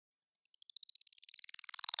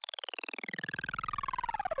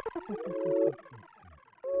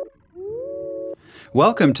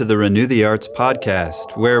Welcome to the Renew the Arts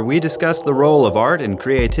podcast, where we discuss the role of art and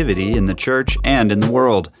creativity in the church and in the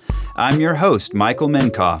world. I'm your host, Michael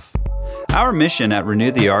Minkoff. Our mission at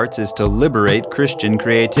Renew the Arts is to liberate Christian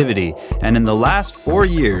creativity, and in the last 4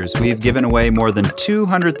 years, we've given away more than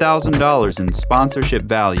 $200,000 in sponsorship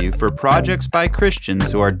value for projects by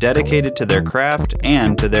Christians who are dedicated to their craft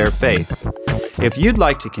and to their faith. If you'd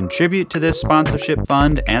like to contribute to this sponsorship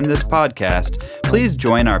fund and this podcast, please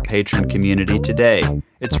join our patron community today.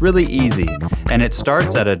 It's really easy, and it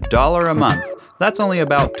starts at $1 a month. That's only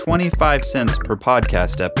about 25 cents per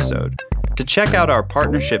podcast episode. To check out our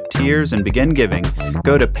partnership tiers and begin giving,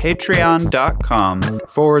 go to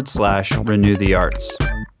patreon.com/Renew the Arts.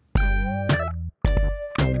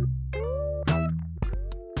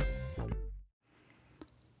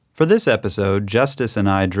 For this episode, Justice and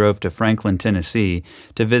I drove to Franklin, Tennessee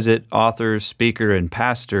to visit author, speaker, and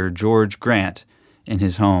pastor George Grant in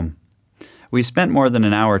his home. We spent more than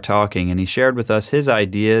an hour talking, and he shared with us his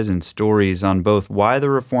ideas and stories on both why the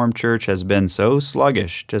Reformed Church has been so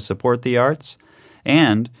sluggish to support the arts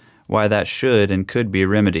and why that should and could be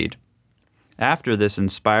remedied. After this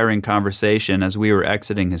inspiring conversation as we were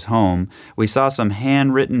exiting his home, we saw some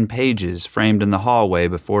handwritten pages framed in the hallway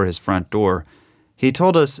before his front door. He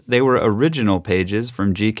told us they were original pages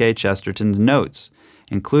from G.K. Chesterton's notes,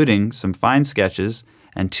 including some fine sketches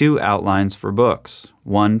and 2 outlines for books,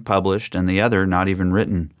 one published and the other not even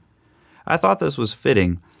written. I thought this was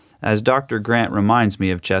fitting, as Dr. Grant reminds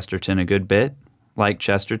me of Chesterton a good bit. Like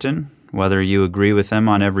Chesterton, whether you agree with him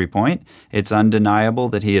on every point, it's undeniable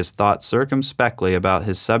that he has thought circumspectly about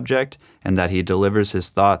his subject and that he delivers his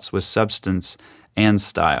thoughts with substance and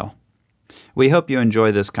style. We hope you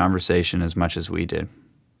enjoy this conversation as much as we did.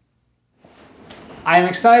 I am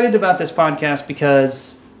excited about this podcast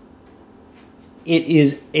because it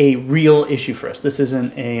is a real issue for us. This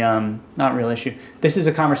isn't a not real issue. This is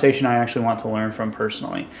a conversation I actually want to learn from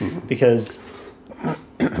personally, because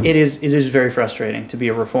it is very frustrating to be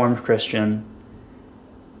a Reformed Christian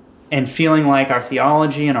and feeling like our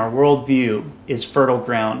theology and our worldview is fertile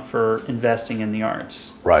ground for investing in the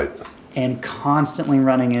arts. Right. And constantly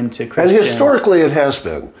running into Christians. And historically it has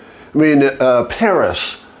been. I mean,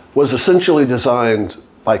 Paris was essentially designed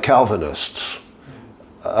by Calvinists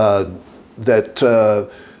that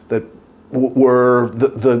were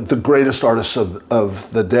the greatest artists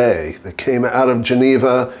of the day. They came out of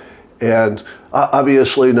Geneva, and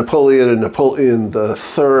obviously Napoleon and Napoleon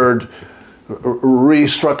III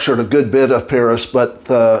restructured a good bit of Paris, but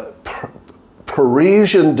the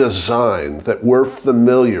Parisian design that we're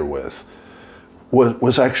familiar with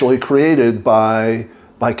was actually created by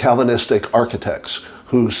Calvinistic architects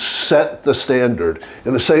who set the standard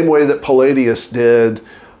in the same way that Palladius did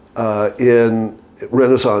in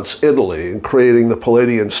Renaissance Italy in creating the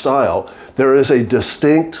Palladian style. There is a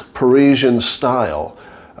distinct Parisian style,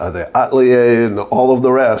 the atelier and all of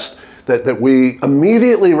the rest, that we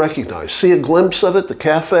immediately recognize. See a glimpse of it, the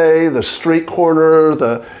cafe, the street corner,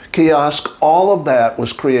 the kiosk, all of that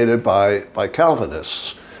was created by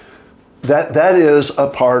Calvinists. That is a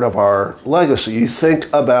part of our legacy. You think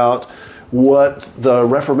about what the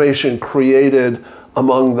Reformation created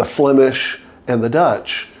among the Flemish and the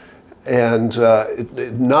Dutch, and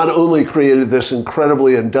it not only created this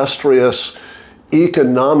incredibly industrious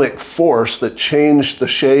economic force that changed the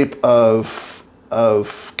shape of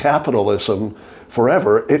capitalism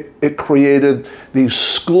forever, it created these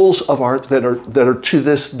schools of art that are to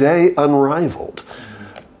this day unrivaled.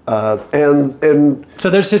 And so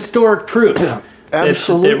there's historic proof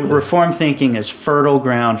absolutely that Reformed thinking is fertile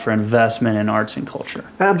ground for investment in arts and culture.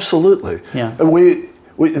 Absolutely. Yeah. And we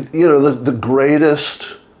the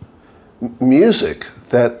greatest music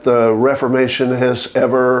that the Reformation has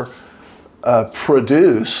ever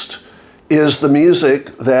produced is the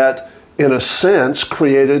music that, in a sense,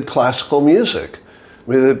 created classical music.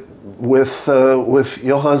 I mean, with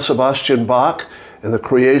Johann Sebastian Bach and the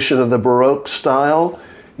creation of the Baroque style,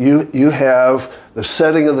 you have the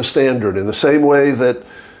setting of the standard in the same way that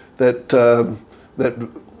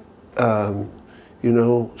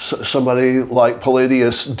somebody like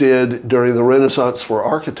Palladius did during the Renaissance for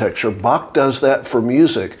architecture. Bach does that for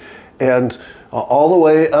music, and all the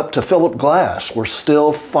way up to Philip Glass, we're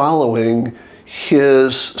still following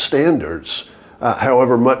his standards,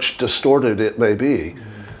 however much distorted it may be.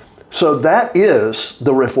 So that is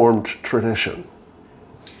the Reformed tradition.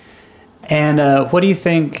 And what do you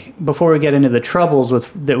think, before we get into the troubles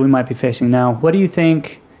that we might be facing now, what do you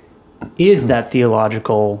think is that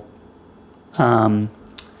theological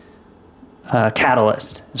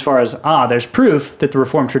catalyst as far as, there's proof that the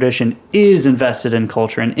Reformed tradition is invested in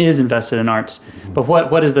culture and is invested in arts. But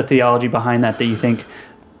what is the theology behind that you think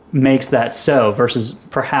makes that so versus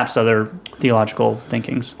perhaps other theological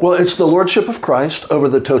thinkings? Well, it's the lordship of Christ over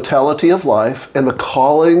the totality of life and the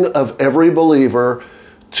calling of every believer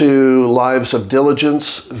to lives of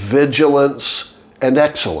diligence, vigilance, and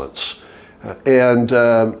excellence. And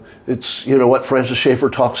it's, what Francis Schaeffer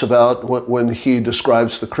talks about when he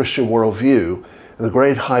describes the Christian worldview and the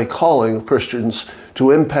great high calling of Christians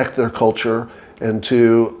to impact their culture and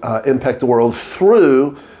to impact the world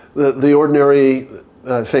through the ordinary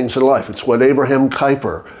things in life. It's what Abraham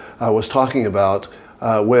Kuyper was talking about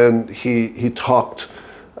when he talked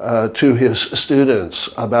to his students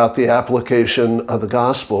about the application of the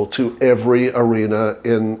gospel to every arena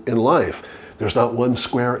in life. There's not one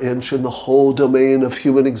square inch in the whole domain of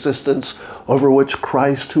human existence over which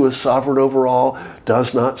Christ, who is sovereign over all,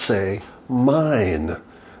 does not say, mine.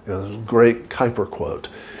 Great Kuyper quote.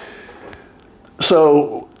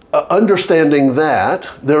 So, understanding that,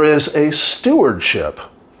 there is a stewardship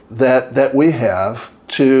that we have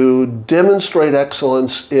to demonstrate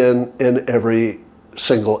excellence in every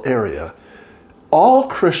single area. All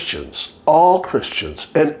Christians,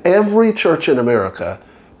 and every church in America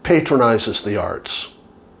patronizes the arts.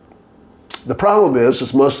 The problem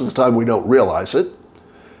is most of the time we don't realize it,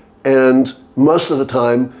 and most of the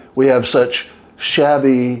time we have such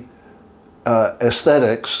shabby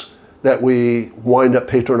aesthetics that we wind up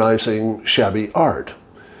patronizing shabby art.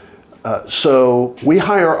 So we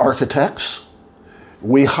hire architects,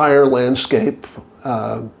 we hire landscapers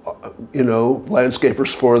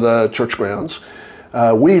for the church grounds.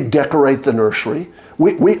 We decorate the nursery.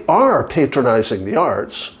 We are patronizing the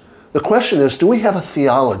arts. The question is, do we have a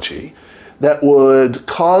theology that would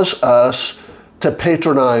cause us to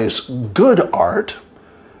patronize good art,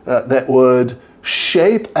 that would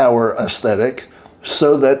shape our aesthetic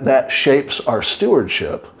so that shapes our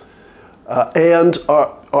stewardship? And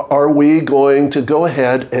are we going to go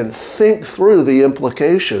ahead and think through the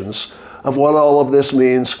implications of what all of this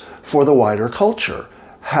means for the wider culture?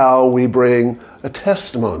 How we bring a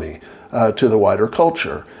testimony to the wider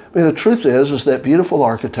culture. I mean, the truth is that beautiful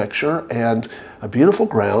architecture and beautiful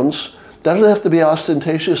grounds doesn't have to be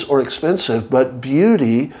ostentatious or expensive, but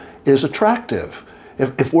beauty is attractive.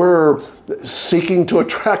 If we're seeking to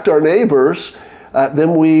attract our neighbors,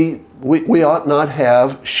 then we ought not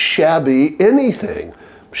have shabby anything.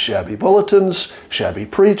 Shabby bulletins, shabby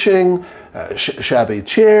preaching, shabby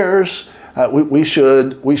chairs. We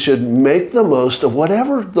should make the most of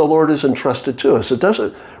whatever the Lord has entrusted to us. It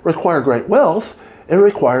doesn't require great wealth. It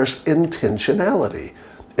requires intentionality.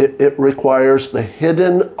 It requires the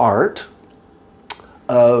hidden art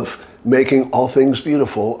of making all things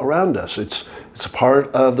beautiful around us. It's a part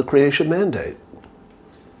of the creation mandate.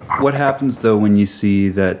 What happens, though, when you see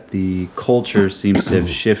that the culture seems to have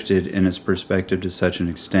shifted in its perspective to such an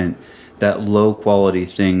extent that low-quality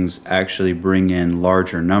things actually bring in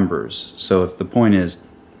larger numbers? So if the point is,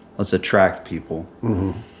 let's attract people,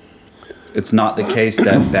 it's not the case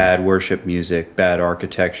that bad worship music, bad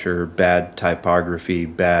architecture, bad typography,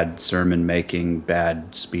 bad sermon making,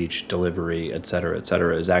 bad speech delivery, et cetera,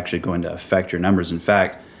 is actually going to affect your numbers. In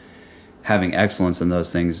fact, having excellence in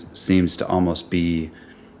those things seems to almost be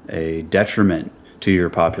a detriment to your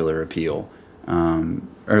popular appeal.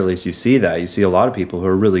 Or at least you see that. You see a lot of people who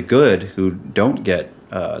are really good who don't get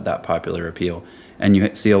that popular appeal. And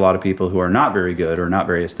you see a lot of people who are not very good or not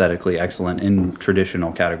very aesthetically excellent in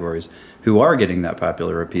traditional categories who are getting that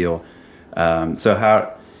popular appeal. So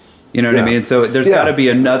how, you know what I mean? So there's got to be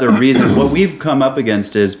another reason. What we've come up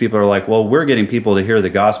against is people are like, well, we're getting people to hear the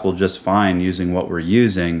gospel just fine using what we're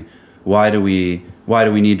using. Why do we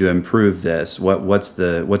need to improve this? What's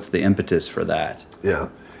the impetus for that? Yeah.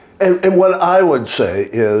 And what I would say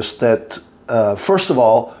is that, first of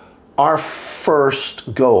all, our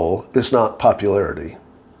first goal is not popularity.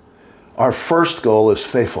 Our first goal is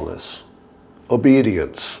faithfulness,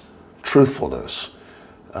 obedience, truthfulness.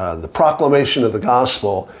 The proclamation of the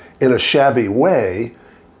gospel in a shabby way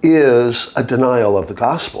is a denial of the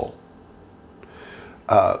gospel.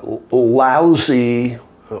 Lousy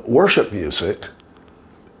worship music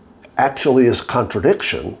actually is a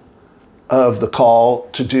contradiction of the call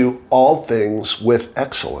to do all things with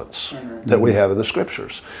excellence that we have in the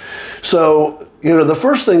scriptures. So, the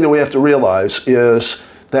first thing that we have to realize is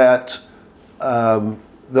that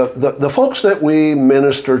the folks that we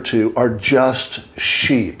minister to are just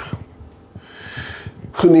sheep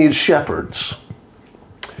who need shepherds.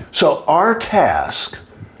 So our task,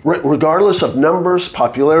 regardless of numbers,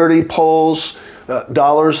 popularity, polls,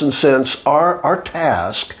 dollars and cents, our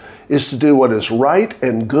task is to do what is right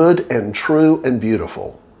and good and true and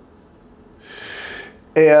beautiful.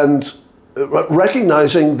 And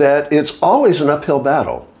recognizing that it's always an uphill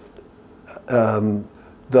battle. The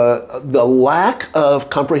lack of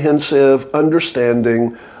comprehensive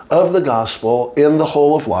understanding of the gospel in the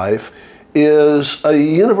whole of life is a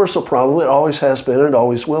universal problem. It always has been and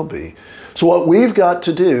always will be. So what we've got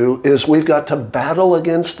to do is we've got to battle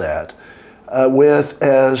against that with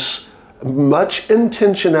as much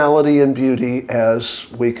intentionality and beauty as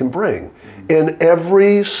we can bring in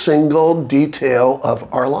every single detail of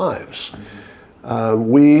our lives.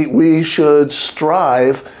 We should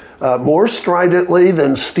strive more stridently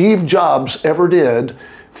than Steve Jobs ever did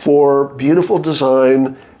for beautiful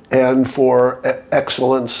design and for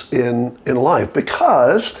excellence in life,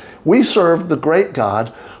 because we serve the great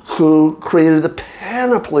God who created the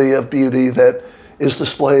panoply of beauty that is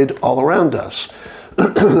displayed all around us.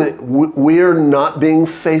 We're not being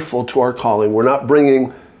faithful to our calling. We're not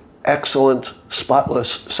bringing excellent,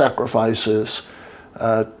 spotless sacrifices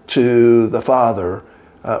to the Father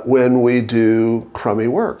when we do crummy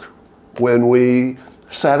work, when we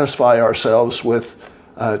satisfy ourselves with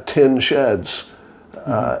tin sheds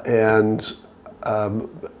and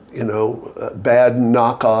bad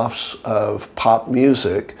knockoffs of pop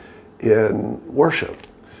music in worship.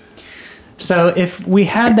 So if we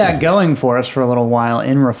had that going for us for a little while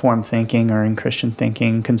in Reformed thinking or in Christian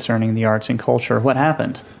thinking concerning the arts and culture, what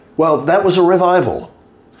happened? Well, that was a revival.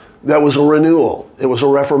 That was a renewal. It was a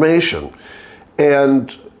reformation.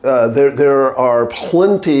 And there are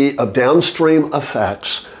plenty of downstream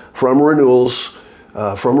effects from renewals,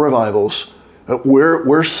 from revivals.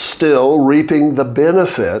 We're still reaping the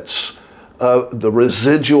benefits of the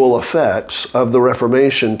residual effects of the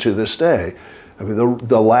Reformation to this day. I mean,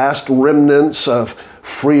 the last remnants of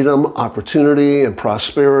freedom, opportunity, and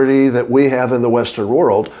prosperity that we have in the Western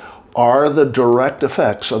world are the direct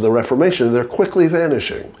effects of the Reformation. They're quickly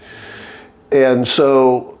vanishing. And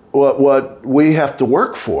so what we have to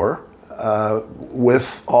work for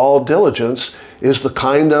with all diligence is the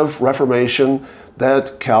kind of Reformation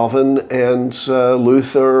that Calvin and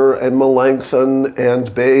Luther and Melanchthon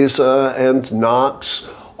and Beza and Knox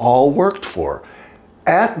all worked for.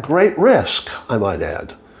 At great risk, I might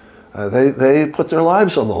add. They put their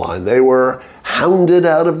lives on the line. They were hounded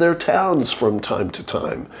out of their towns from time to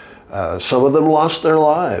time. Some of them lost their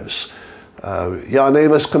lives. Jan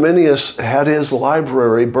Amos Comenius had his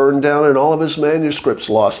library burned down and all of his manuscripts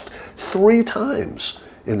lost 3 times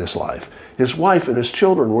in his life. His wife and his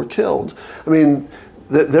children were killed. I mean,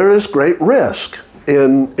 there is great risk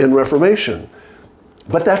in Reformation,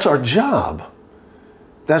 but that's our job.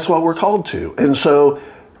 That's what we're called to. And so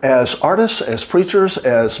as artists, as preachers,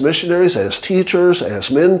 as missionaries, as teachers, as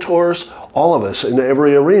mentors, all of us in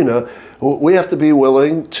every arena, we have to be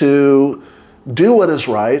willing to do what is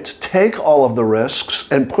right, take all of the risks,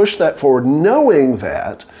 and push that forward, knowing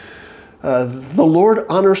that the Lord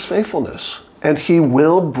honors faithfulness, and He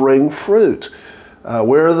will bring fruit.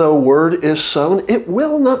 Where the word is sown, it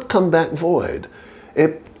will not come back void.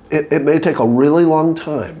 It may take a really long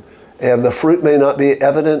time, and the fruit may not be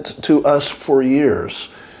evident to us for years.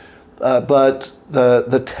 But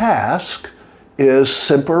the task is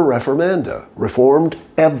semper reformanda, reformed,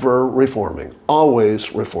 ever reforming,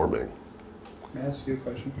 always reforming. May I ask you a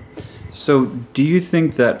question? So do you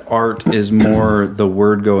think that art is more the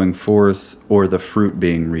word going forth or the fruit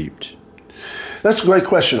being reaped? That's a great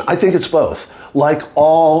question. I think it's both. Like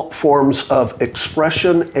all forms of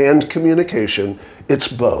expression and communication, it's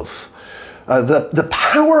both. The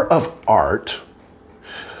power of art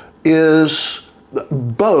is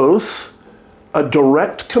both a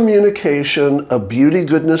direct communication of beauty,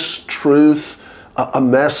 goodness, truth, a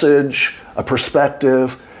message, a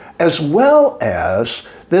perspective, as well as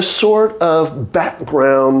this sort of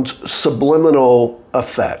background subliminal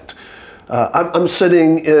effect. I'm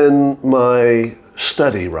sitting in my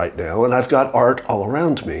study right now, and I've got art all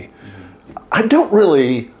around me. I don't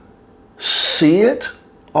really see it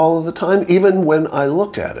all of the time, even when I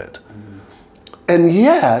look at it. And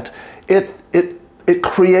yet, it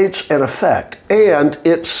creates an effect, and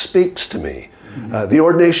it speaks to me. The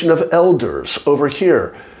ordination of elders over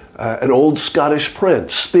here, an old Scottish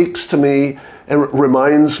print, speaks to me and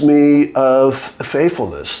reminds me of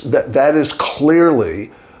faithfulness. That is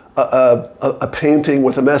clearly a painting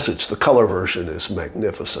with a message. The color version is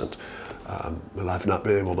magnificent, and I've not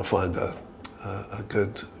been able to find a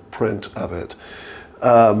good print of it.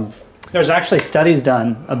 There's actually studies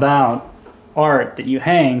done about art that you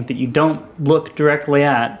hang that you don't look directly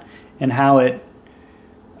at and how it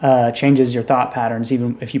changes your thought patterns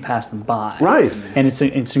even if you pass them by. Right. And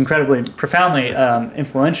it's incredibly, profoundly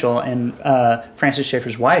influential. And Francis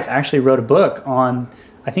Schaeffer's wife actually wrote a book on,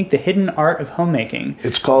 I think, the hidden art of homemaking.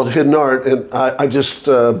 It's called Hidden Art, and I just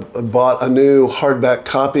bought a new hardback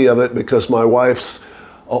copy of it because my wife's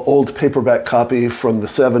old paperback copy from the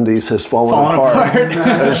 70s has fallen apart.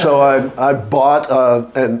 And so I bought,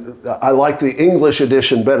 and I like the English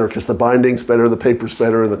edition better because the binding's better, the paper's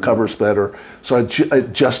better, and the cover's better. So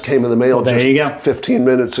it just came in the mail there you go. 15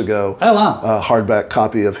 minutes ago. Oh, wow. A hardback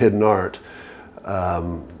copy of Hidden Art.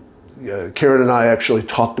 Karen and I actually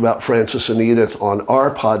talked about Francis and Edith on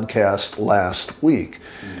our podcast last week.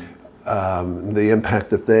 The impact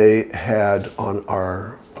that they had on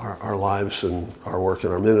our lives and our work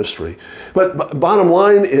and our ministry. But bottom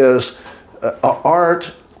line is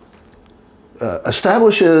art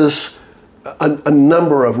establishes a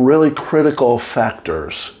number of really critical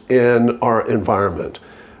factors in our environment.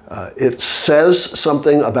 It says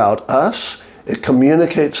something about us. It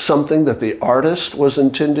communicates something that the artist was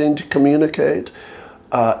intending to communicate.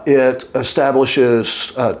 It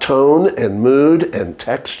establishes tone and mood and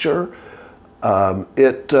texture.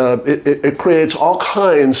 It creates all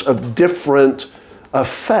kinds of different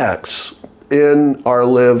effects in our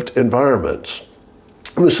lived environments,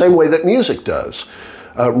 in the same way that music does.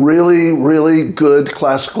 Really, really good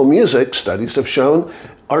classical music, studies have shown,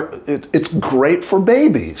 it's great for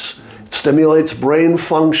babies. It stimulates brain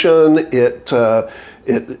function. It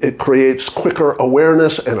creates quicker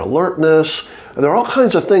awareness and alertness. There are all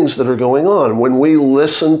kinds of things that are going on when we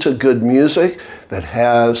listen to good music that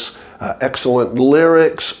has excellent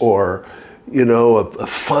lyrics, or a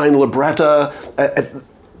fine libretto.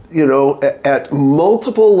 At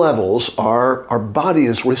multiple levels, our body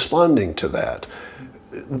is responding to that.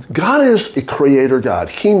 God is a creator God.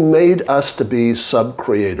 He made us to be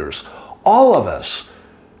sub-creators. All of us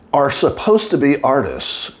are supposed to be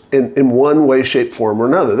artists in one way, shape, form, or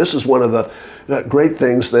another. This is one of the great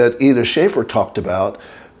things that Edith Schaeffer talked about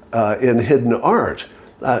in Hidden Art.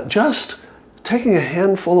 Just taking a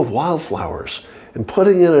handful of wildflowers and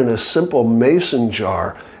putting it in a simple mason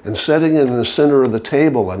jar and setting it in the center of the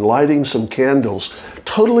table and lighting some candles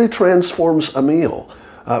totally transforms a meal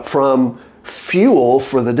from fuel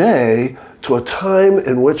for the day to a time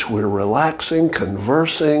in which we're relaxing,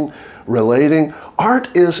 conversing, relating.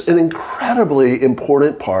 Art is an incredibly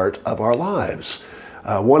important part of our lives.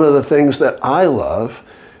 One of the things that I love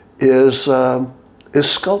is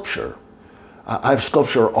sculpture. I have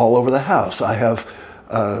sculpture all over the house. I have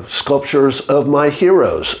sculptures of my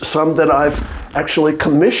heroes, some that I've actually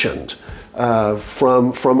commissioned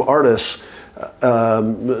from artists,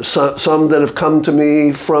 some that have come to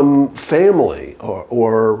me from family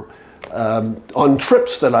or on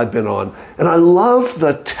trips that I've been on. And I love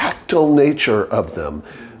the tactile nature of them.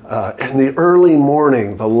 In the early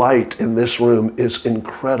morning, the light in this room is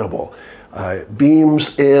incredible. It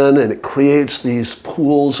beams in and it creates these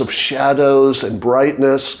pools of shadows and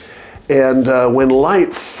brightness. And when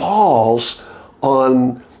light falls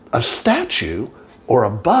on a statue or a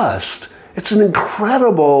bust, it's an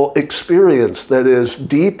incredible experience that is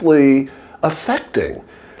deeply affecting.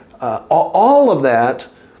 All of that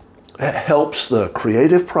helps the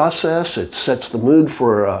creative process. It sets the mood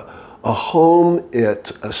for a home.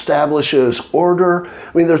 It establishes order.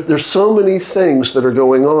 I mean, there's so many things that are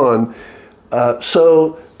going on.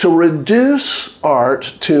 So to reduce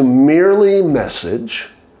art to merely message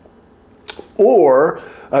or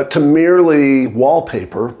to merely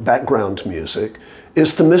wallpaper, background music,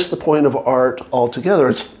 is to miss the point of art altogether.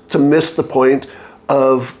 It's to miss the point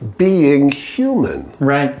of being human.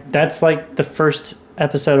 Right. That's like the first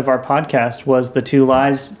episode of our podcast was the 2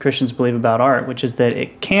 lies Christians believe about art, which is that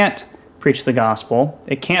it can't preach the gospel.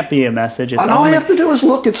 It can't be a message. It's all I have to do is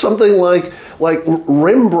look at something like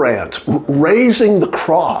Rembrandt raising the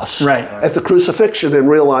cross at the crucifixion and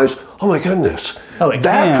realize, oh my goodness,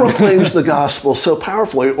 that proclaims the gospel so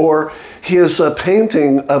powerfully. Or his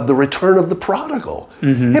painting of the return of the prodigal.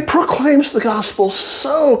 Mm-hmm. It proclaims the gospel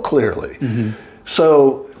so clearly. Mm-hmm.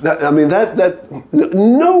 So that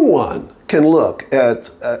no one can look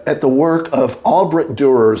at the work of Albrecht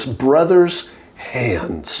Dürer's brother's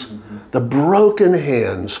hands, the broken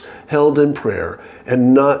hands held in prayer,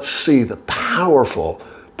 and not see the powerful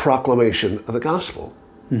proclamation of the gospel.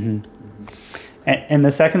 Mm-hmm. And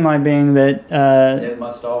the second line being that it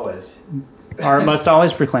must always. Art must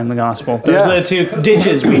always proclaim the gospel. Those are the 2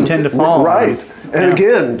 ditches we tend to fall Right. on. And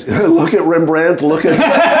again, look at Rembrandt, look at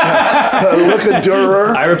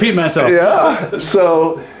Dürer. I repeat myself. Yeah.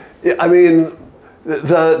 So, I mean,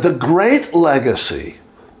 the great legacy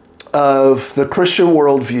of the Christian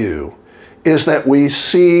worldview is that we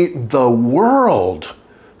see the world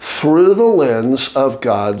through the lens of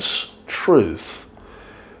God's truth.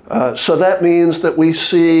 So that means that we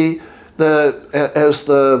see as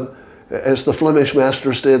the Flemish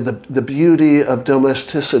masters did, the beauty of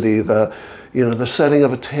domesticity, the setting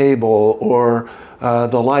of a table, or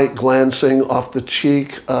the light glancing off the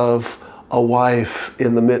cheek of a wife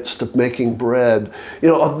in the midst of making bread.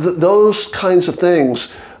 Those kinds of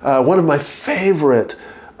things. One of my favorite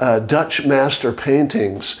Dutch master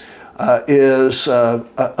paintings is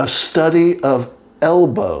a study of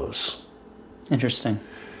elbows. Interesting.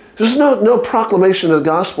 There's no proclamation of the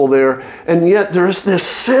gospel there, and yet there is this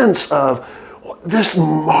sense of this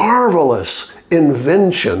marvelous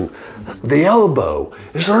invention, the elbow.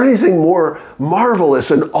 Is there anything more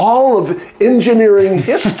marvelous in all of engineering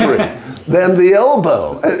history than the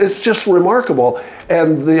elbow? It's just remarkable.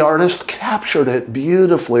 And the artist captured it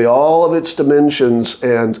beautifully, all of its dimensions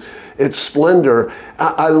and its splendor.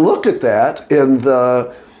 I look at that in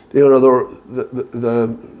the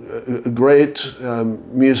great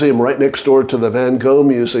museum right next door to the Van Gogh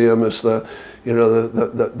Museum is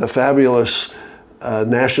the fabulous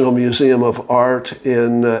National Museum of Art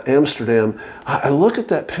in Amsterdam. I look at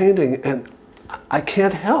that painting and I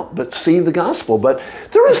can't help but see the gospel, but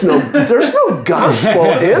there's no gospel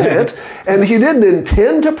in it, and he didn't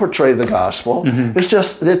intend to portray the gospel. Mm-hmm.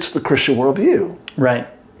 It's the Christian worldview. Right.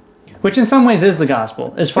 Which in some ways is the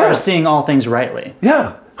gospel, as far as seeing all things rightly.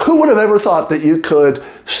 Yeah. Who would have ever thought that you could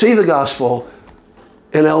see the gospel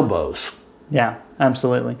in elbows? Yeah,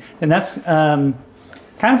 absolutely. And that's kind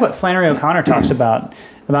of what Flannery O'Connor talks about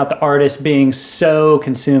the artist being so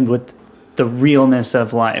consumed with the realness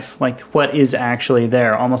of life, like what is actually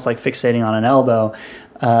there, almost like fixating on an elbow.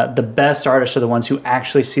 The best artists are the ones who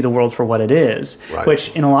actually see the world for what it is, right. Which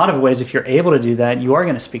in a lot of ways, if you're able to do that, you are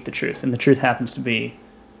going to speak the truth. And the truth happens to be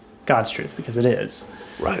God's truth, because it is.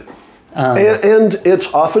 Right. And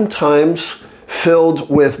it's oftentimes filled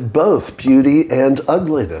with both beauty and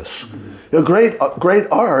ugliness. Mm-hmm. Great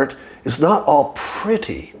art is not all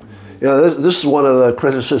pretty. This is one of the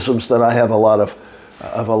criticisms that I have a lot of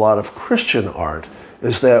Christian art,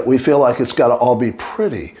 is that we feel like it's got to all be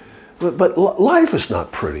pretty. But life is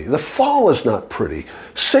not pretty. The fall is not pretty.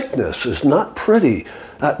 Sickness is not pretty.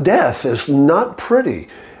 Death is not pretty.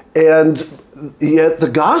 And yet the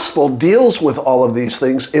gospel deals with all of these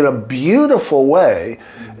things in a beautiful way.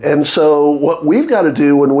 And so what we've got to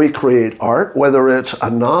do when we create art, whether it's a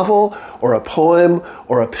novel or a poem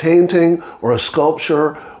or a painting or a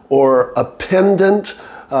sculpture or a pendant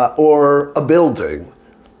or a building,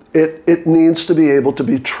 it needs to be able to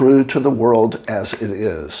be true to the world as it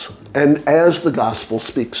is and as the gospel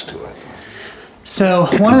speaks to it. So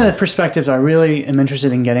one of the perspectives I really am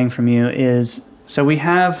interested in getting from you is, so we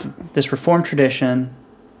have this Reformed tradition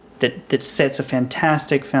that sets a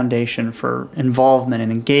fantastic foundation for involvement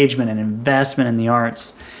and engagement and investment in the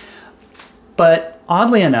arts. But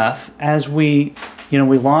oddly enough, as we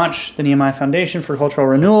launch the Nehemiah Foundation for Cultural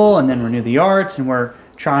Renewal and then Renew the Arts, and we're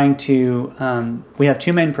trying to, we have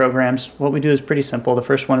two main programs. What we do is pretty simple. The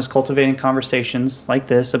first one is cultivating conversations like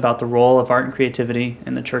this about the role of art and creativity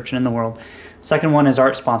in the church and in the world. The second one is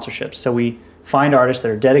art sponsorships. So we find artists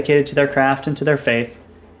that are dedicated to their craft and to their faith,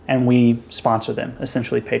 and we sponsor them,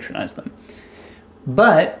 essentially patronize them.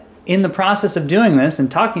 But in the process of doing this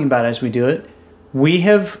and talking about it as we do it, we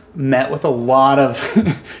have met with a lot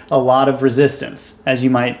of resistance, as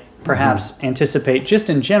you might perhaps anticipate just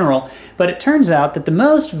in general. But it turns out that the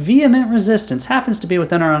most vehement resistance happens to be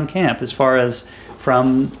within our own camp, as far as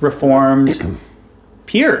from Reformed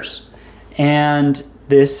peers. And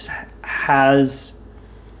this has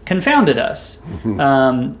confounded us.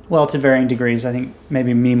 Well, to varying degrees. I think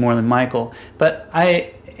maybe me more than Michael. But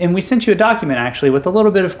we sent you a document actually with a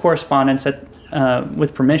little bit of correspondence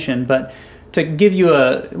with permission, but to give you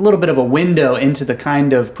a little bit of a window into the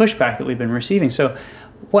kind of pushback that we've been receiving. So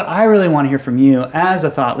what I really want to hear from you as a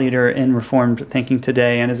thought leader in Reformed thinking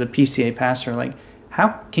today and as a PCA pastor, like, how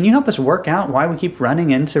can you help us work out why we keep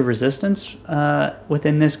running into resistance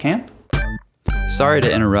within this camp? Sorry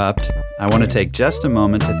to interrupt. I want to take just a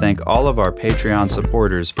moment to thank all of our Patreon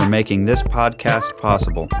supporters for making this podcast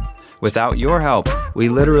possible. Without your help, we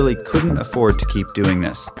literally couldn't afford to keep doing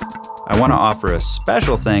this. I want to offer a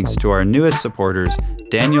special thanks to our newest supporters,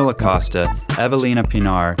 Daniel Acosta, Evelina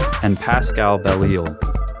Pinar, and Pascal Bellil.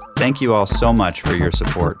 Thank you all so much for your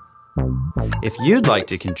support. If you'd like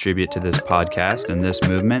to contribute to this podcast and this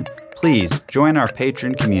movement, please join our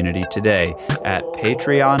patron community today at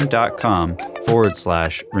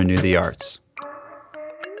patreon.com/Renew the Arts.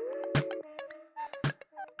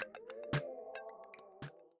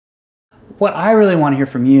 what I really want to hear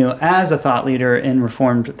from you as a thought leader in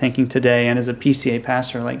Reformed thinking today and as a PCA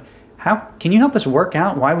pastor, like, how can you help us work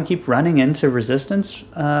out why we keep running into resistance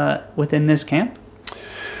within this camp?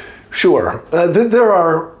 Sure. There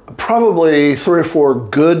are probably 3 or 4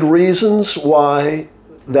 good reasons why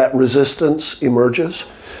that resistance emerges.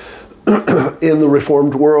 In the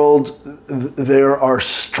Reformed world, there are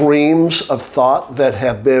streams of thought that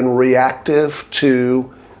have been reactive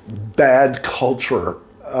to bad culture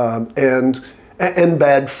and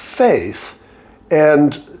bad faith.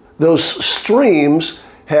 And those streams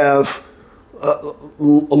have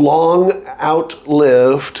long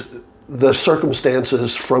outlived the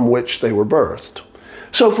circumstances from which they were birthed.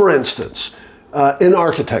 So, for instance, in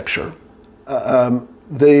architecture,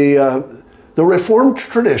 the Reformed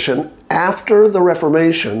tradition after the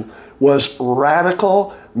Reformation was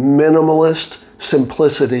radical, minimalist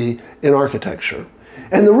simplicity in architecture.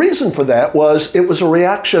 And the reason for that was it was a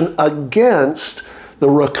reaction against the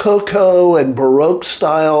Rococo and Baroque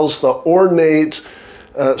styles, the ornate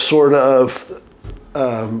sort of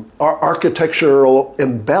architectural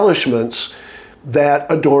embellishments that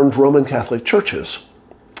adorned Roman Catholic churches.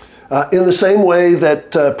 In the same way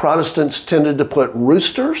that Protestants tended to put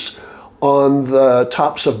roosters on the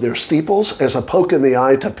tops of their steeples as a poke in the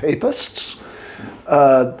eye to papists,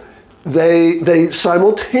 they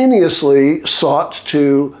simultaneously sought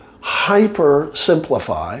to hyper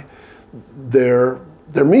simplify their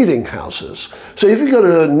meeting houses. So if you go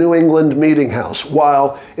to a New England meeting house,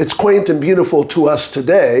 while it's quaint and beautiful to us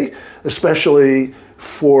today, especially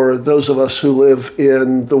for those of us who live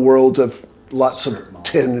in the world of lots of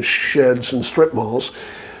tin sheds and strip malls,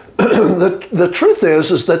 the truth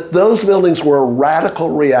is that those buildings were a radical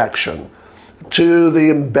reaction to the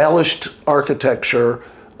embellished architecture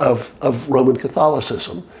of Roman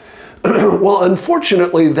Catholicism. Well,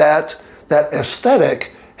 unfortunately, that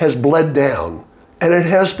aesthetic has bled down, and it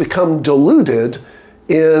has become diluted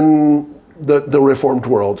in the Reformed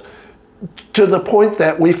world to the point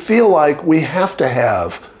that we feel like we have to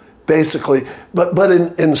have basically,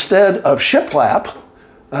 instead of shiplap,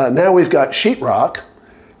 now we've got sheetrock,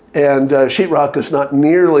 and sheetrock is not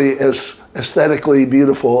nearly as aesthetically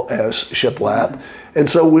beautiful as shiplap, and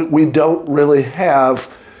so we don't really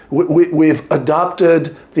have. We've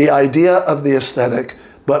adopted the idea of the aesthetic,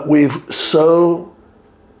 but we've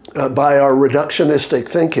by our reductionistic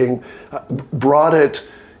thinking, brought it,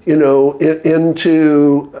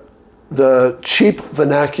 into the cheap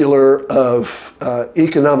vernacular of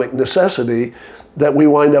economic necessity that we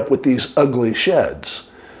wind up with these ugly sheds.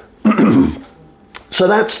 So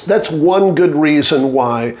that's one good reason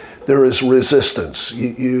why there is resistance.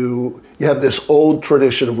 You have this old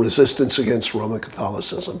tradition of resistance against Roman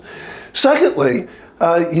Catholicism. Secondly,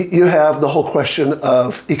 you have the whole question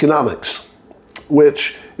of economics,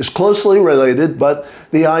 which is closely related, but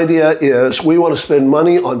the idea is we want to spend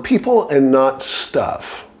money on people and not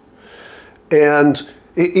stuff. And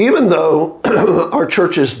even though our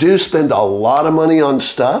churches do spend a lot of money on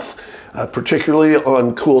stuff, particularly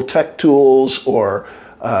on cool tech tools or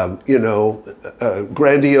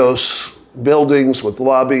grandiose buildings with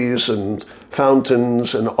lobbies and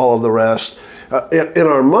fountains and all of the rest, in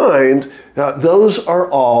our mind, those are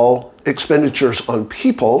all expenditures on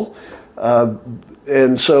people.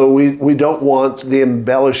 And so we don't want the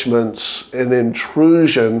embellishments and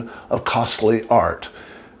intrusion of costly art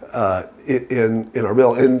in our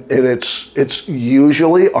bill. And it's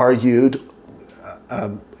usually argued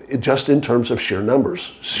just in terms of sheer numbers,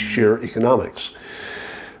 sheer economics.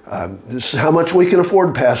 This is how much we can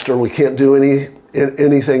afford, Pastor. We can't do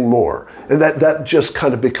anything more. And that just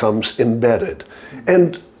kind of becomes embedded.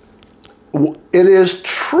 And it is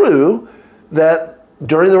true that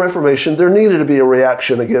during the Reformation, there needed to be a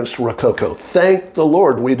reaction against Rococo. Thank the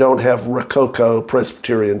Lord we don't have Rococo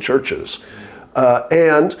Presbyterian churches.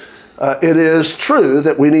 And it is true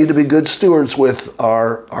that we need to be good stewards with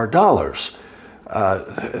our dollars.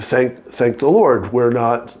 Thank the Lord we're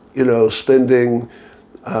not, spending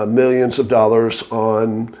millions of dollars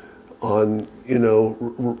on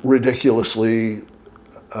ridiculously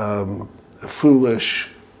foolish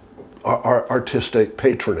artistic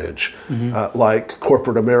patronage, like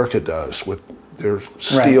corporate America does with their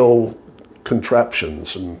steel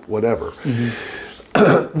contraptions and whatever.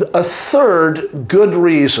 A third good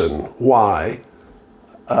reason why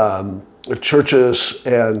churches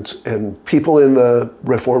and people in the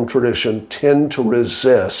Reformed tradition tend to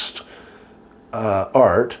resist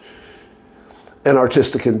art and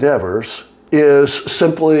artistic endeavors is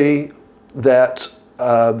simply that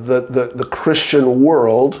the Christian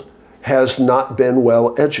world has not been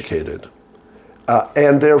well educated.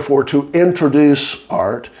 And therefore, to introduce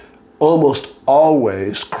art almost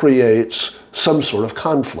always creates some sort of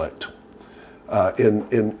conflict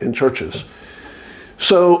in churches.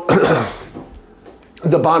 So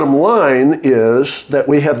the bottom line is that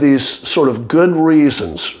we have these sort of good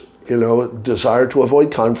reasons, desire to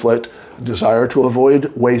avoid conflict, desire to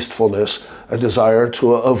avoid wastefulness, a desire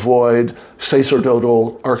to avoid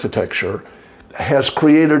sacerdotal architecture, has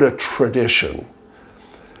created a tradition.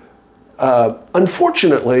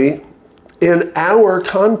 Unfortunately, in our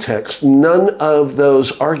context, none of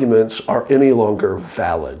those arguments are any longer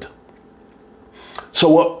valid. So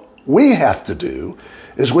what we have to do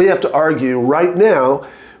is we have to argue right now,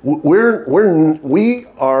 we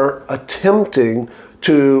are attempting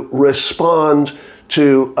to respond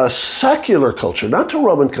to a secular culture, not to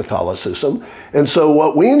Roman Catholicism. And so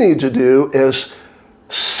what we need to do is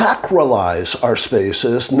sacralize our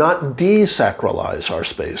spaces, not desacralize our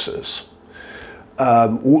spaces.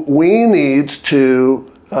 We need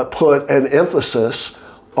to put an emphasis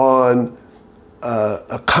on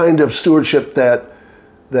a kind of stewardship that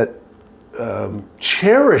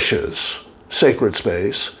cherishes sacred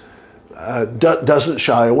space, doesn't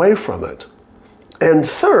shy away from it. And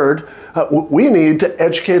third, we need to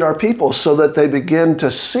educate our people so that they begin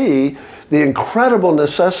to see the incredible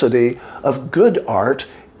necessity of good art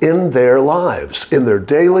in their lives, in their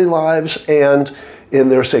daily lives, and in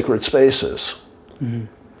their sacred spaces. Mm-hmm.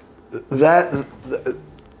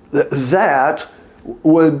 That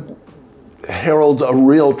would herald a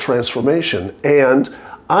real transformation, and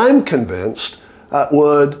I'm convinced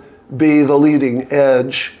would be the leading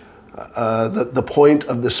edge, the point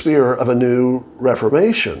of the spear of a new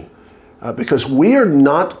reformation. Because we are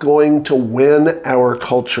not going to win our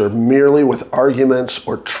culture merely with arguments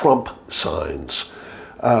or Trump signs.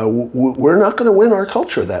 We're not going to win our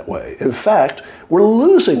culture that way. In fact, we're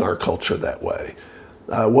losing our culture that way.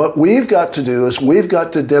 What we've got to do is we've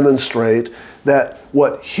got to demonstrate that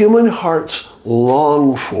what human hearts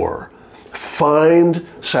long for, find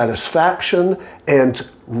satisfaction and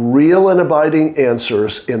real and abiding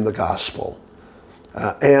answers in the gospel.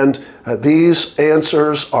 And these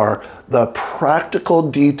answers are the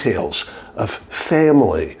practical details of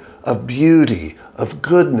family, of beauty, of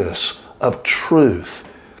goodness, of truth.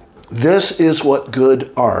 This is what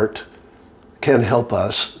good art can help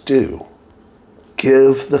us do.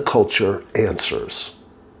 Give the culture answers.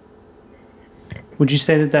 Would you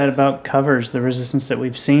say that about covers the resistance that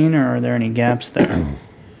we've seen, or are there any gaps there?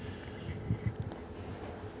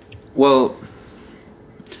 Well,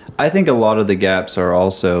 I think a lot of the gaps are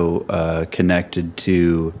also connected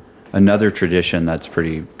to another tradition that's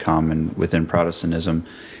pretty common within Protestantism,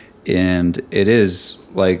 and it is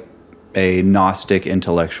like a Gnostic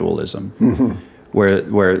intellectualism, mm-hmm. where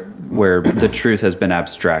the truth has been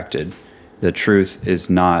abstracted. The truth is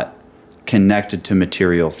not connected to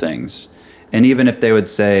material things. And even if they would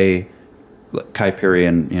say,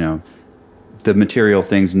 Kuyperian, the material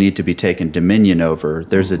things need to be taken dominion over,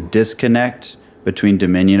 there's a disconnect between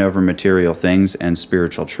dominion over material things and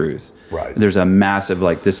spiritual truth. Right. There's a massive,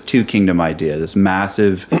 this two-kingdom idea, this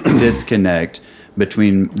massive disconnect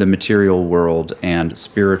between the material world and the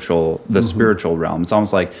spiritual realm. It's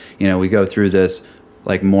almost like, we go through this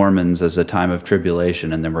like Mormons as a time of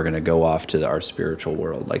tribulation, and then we're going to go off to our spiritual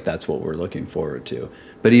world. Like, that's what we're looking forward to.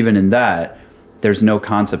 But even in that, there's no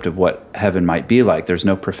concept of what heaven might be like. There's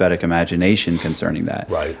no prophetic imagination concerning that.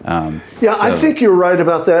 Right. I think you're right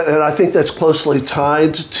about that, and I think that's closely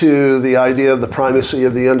tied to the idea of the primacy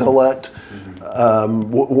of the intellect.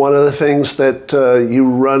 One of the things that you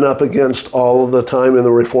run up against all of the time in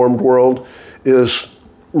the Reformed world is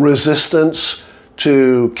resistance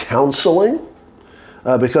to counseling.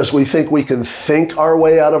 Because we think we can think our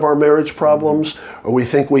way out of our marriage problems, or we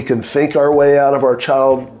think we can think our way out of our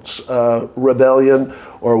child's rebellion,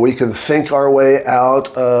 or we can think our way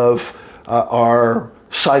out of our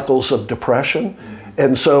cycles of depression.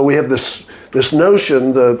 And so we have this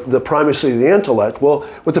notion, the primacy of the intellect. Well,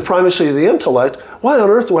 with the primacy of the intellect, why on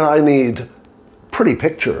earth would I need pretty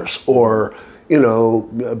pictures or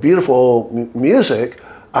beautiful music?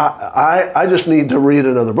 I just need to read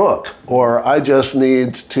another book, or I just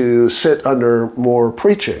need to sit under more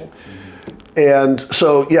preaching. And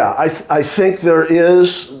so, I think there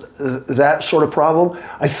is that sort of problem.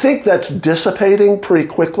 I think that's dissipating pretty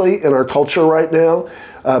quickly in our culture right now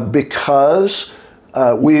because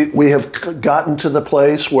we have gotten to the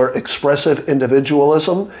place where expressive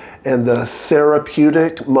individualism and the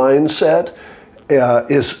therapeutic mindset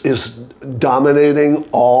is dominating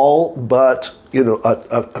all but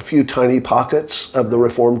a few tiny pockets of the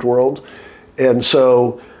Reformed world. And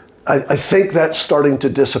so I think that's starting to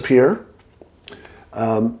disappear.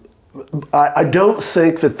 I don't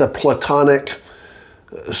think that the Platonic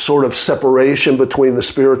sort of separation between the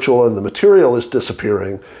spiritual and the material is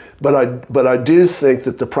disappearing, but I do think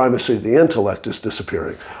that the primacy of the intellect is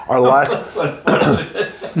disappearing. Our lack,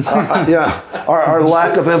 our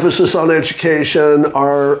lack of emphasis on education,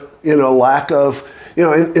 our lack of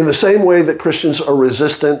in the same way that Christians are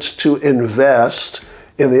resistant to invest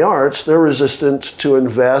in the arts, they're resistant to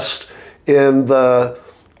invest in the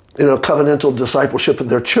covenantal discipleship of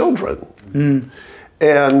their children,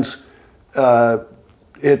 and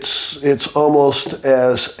it's almost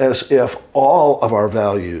as if all of our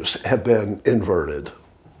values have been inverted.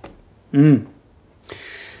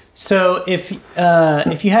 So if you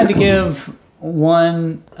had to give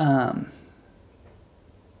one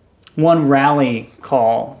rally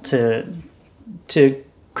call to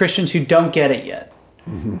Christians who don't get it yet,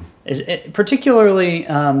 is it, particularly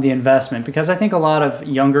the investment, because I think a lot of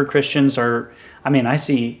younger Christians I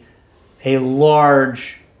see a larger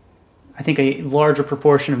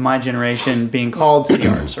proportion of my generation being called to the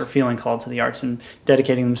arts or feeling called to the arts and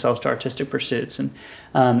dedicating themselves to artistic pursuits. And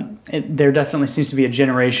there definitely seems to be a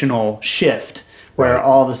generational shift where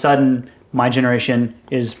all of a sudden my generation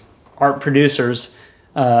is art producers,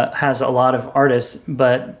 has a lot of artists,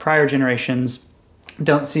 but prior generations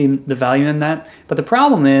don't see the value in that. But the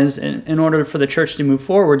problem is, in order for the church to move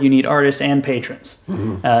forward, you need artists and patrons.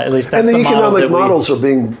 At least that's and the model economic models are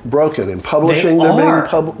being broken. In publishing, they're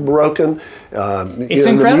being broken. It's incredible.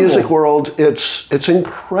 In the music world, it's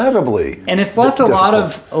incredibly and it's left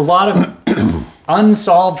difficult. a lot of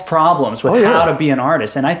unsolved problems with how to be an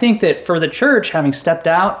artist. And I think that for the church, having stepped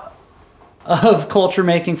out of culture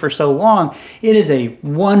making for so long, it is a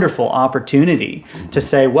wonderful opportunity to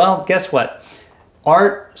say, well, guess what?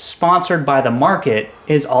 Art sponsored by the market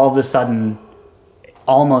is all of a sudden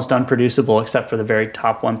almost unproducible except for the very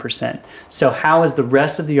top 1%. So how is the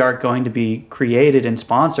rest of the art going to be created and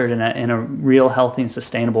sponsored in a real healthy and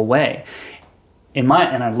sustainable way? And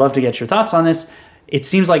I'd love to get your thoughts on this. It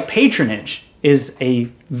seems like patronage is a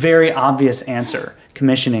very obvious answer.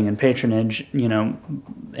 Commissioning and patronage,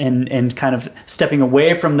 and kind of stepping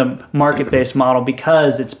away from the market-based model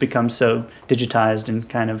because it's become so digitized and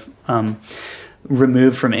kind of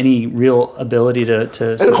removed from any real ability to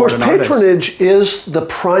and of course, patronage is the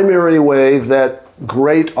primary way that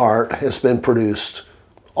great art has been produced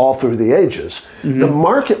all through the ages. The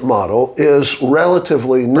market model is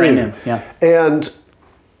relatively new. And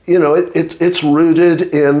it's rooted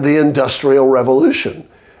in the Industrial Revolution,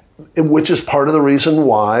 which is part of the reason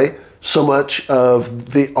why so much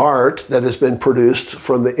of the art that has been produced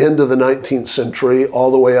from the end of the 19th century all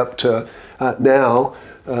the way up to now,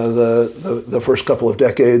 the first couple of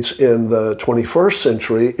decades in the 21st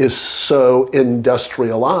century, is so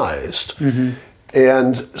industrialized.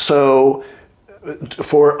 And so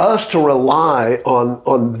for us to rely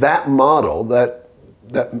on that model, that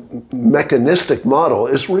mechanistic model,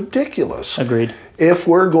 is ridiculous. Agreed. If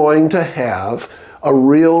we're going to have a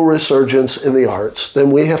real resurgence in the arts,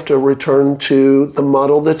 then we have to return to the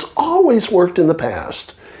model that's always worked in the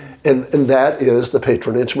past. And that is the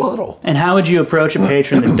patronage model. And how would you approach a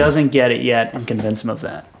patron that doesn't get it yet and convince them of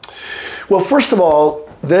that? Well, first of all,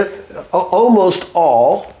 almost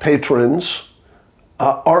all patrons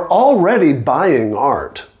are already buying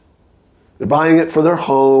art. They're buying it for their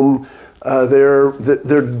home. They're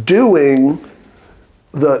doing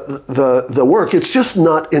the work. It's just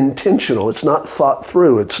not intentional. It's not thought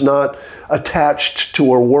through. It's not attached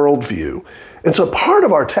to a worldview. And so part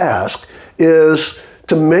of our task is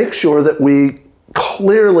to make sure that we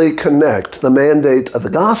clearly connect the mandate of the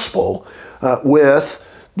gospel with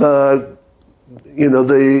the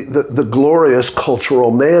glorious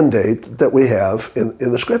cultural mandate that we have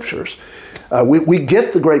in the scriptures. We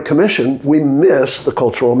get the Great Commission, we miss the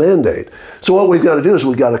cultural mandate. So what we've got to do is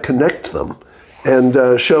we've got to connect them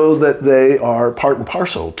and show that they are part and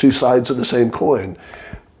parcel, two sides of the same coin.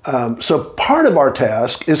 So part of our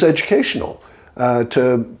task is educational.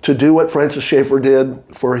 To do what Francis Schaeffer did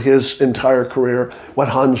for his entire career, what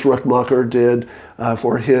Hans Ruckmacher did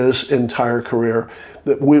for his entire career.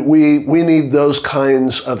 We need those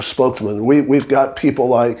kinds of spokesmen. We've got people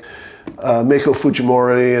like Meiko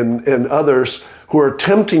Fujimori and others who are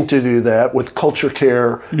attempting to do that with culture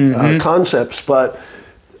care concepts, but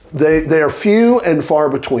they are few and far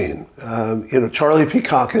between. Charlie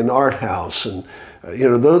Peacock and Art House, and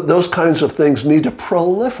those kinds of things need to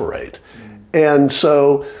proliferate. And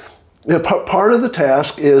so part of the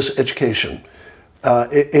task is education.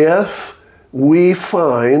 If we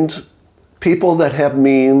find people that have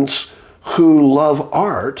means who love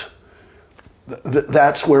art,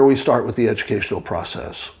 that's where we start with the educational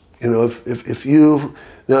process. If you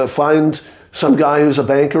find some guy who's a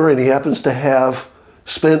banker and he happens to have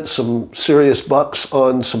spent some serious bucks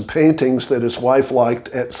on some paintings that his wife liked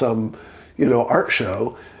at some, art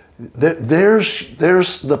show,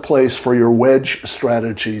 there's the place for your wedge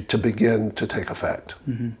strategy to begin to take effect.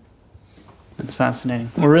 Mm-hmm. That's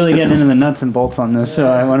fascinating. We're really getting into the nuts and bolts on this,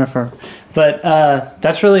 so I wonder but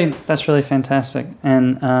that's really fantastic,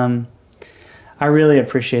 and I really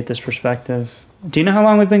appreciate this perspective. Do you know how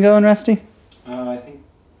long we've been going, Rusty? I think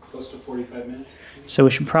close to 45 minutes. So we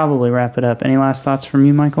should probably wrap it up. Any last thoughts from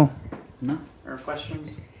you, Michael? No. Or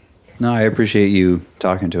questions? No, I appreciate you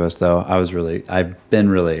talking to us, though. I've been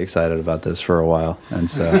really excited about this for a while, and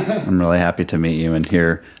so I'm really happy to meet you and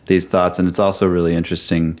hear these thoughts. And it's also really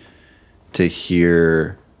interesting to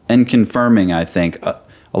hear and confirming, I think,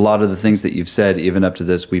 a lot of the things that you've said, even up to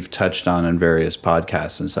this, we've touched on in various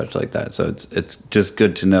podcasts and such like that. So it's just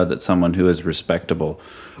good to know that someone who is respectable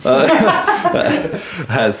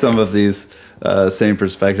has some of these same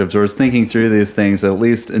perspectives, or is thinking through these things at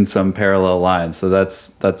least in some parallel lines. So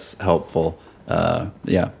that's helpful.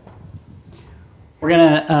 Yeah. We're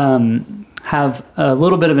gonna have a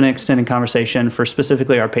little bit of an extended conversation for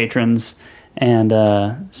specifically our patrons, and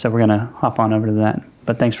so we're gonna hop on over to that.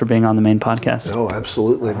 But thanks for being on the main podcast. Oh,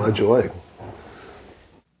 absolutely. My joy.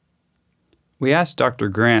 We asked Dr.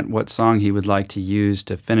 Grant what song he would like to use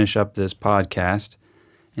to finish up this podcast,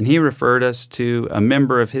 and he referred us to a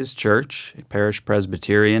member of his church, a parish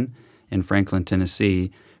Presbyterian in Franklin, Tennessee,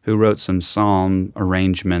 who wrote some psalm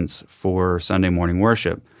arrangements for Sunday morning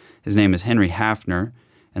worship. His name is Henry Hafner,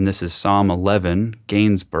 and this is Psalm 11,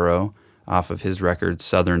 Gainsborough, off of his record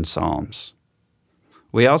Southern Psalms.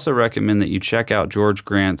 We also recommend that you check out George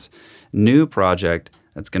Grant's new project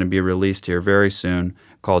that's going to be released here very soon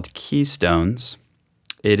called Keystones.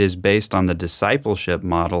 It is based on the discipleship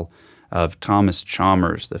model of Thomas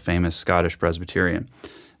Chalmers, the famous Scottish Presbyterian.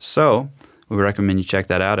 So we recommend you check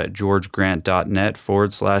that out at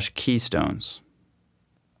georgegrant.net/keystones.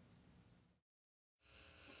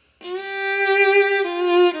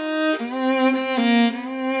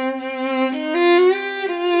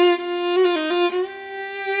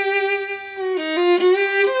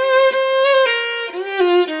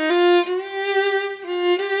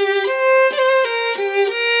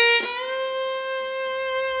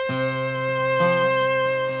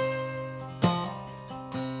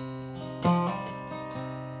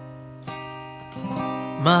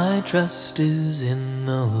 My trust is in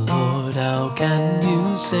the Lord, how can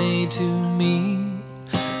you say to me,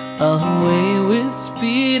 away with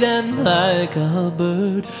speed and like a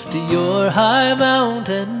bird to your high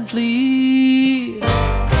mountain flee?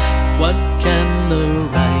 What can the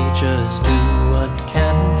righteous do, what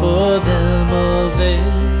can for them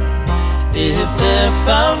avail, if their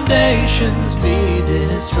foundations be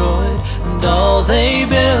destroyed and all they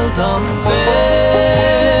built on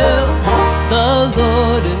fail? The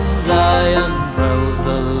Lord in Zion dwells,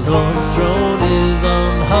 the Lord's throne is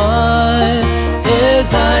on high.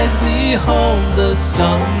 His eyes behold the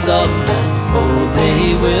sons of men, oh,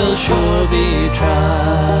 they will sure be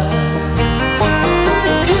tried.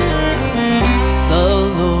 The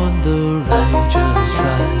Lord the righteous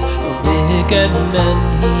tries, the wicked men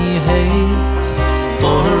he hates.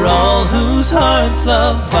 For all whose hearts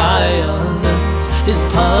love violence, his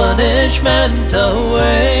punishment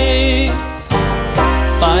awaits.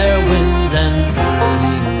 Fire winds and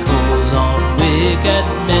burning coals on wicked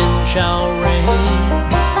men shall rain.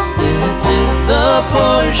 This is the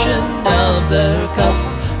portion of their cup,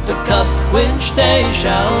 the cup which they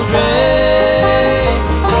shall drain.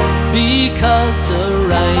 Because the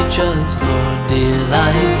righteous Lord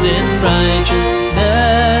delights in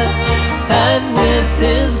righteousness, and with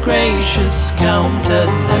his gracious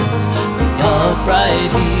countenance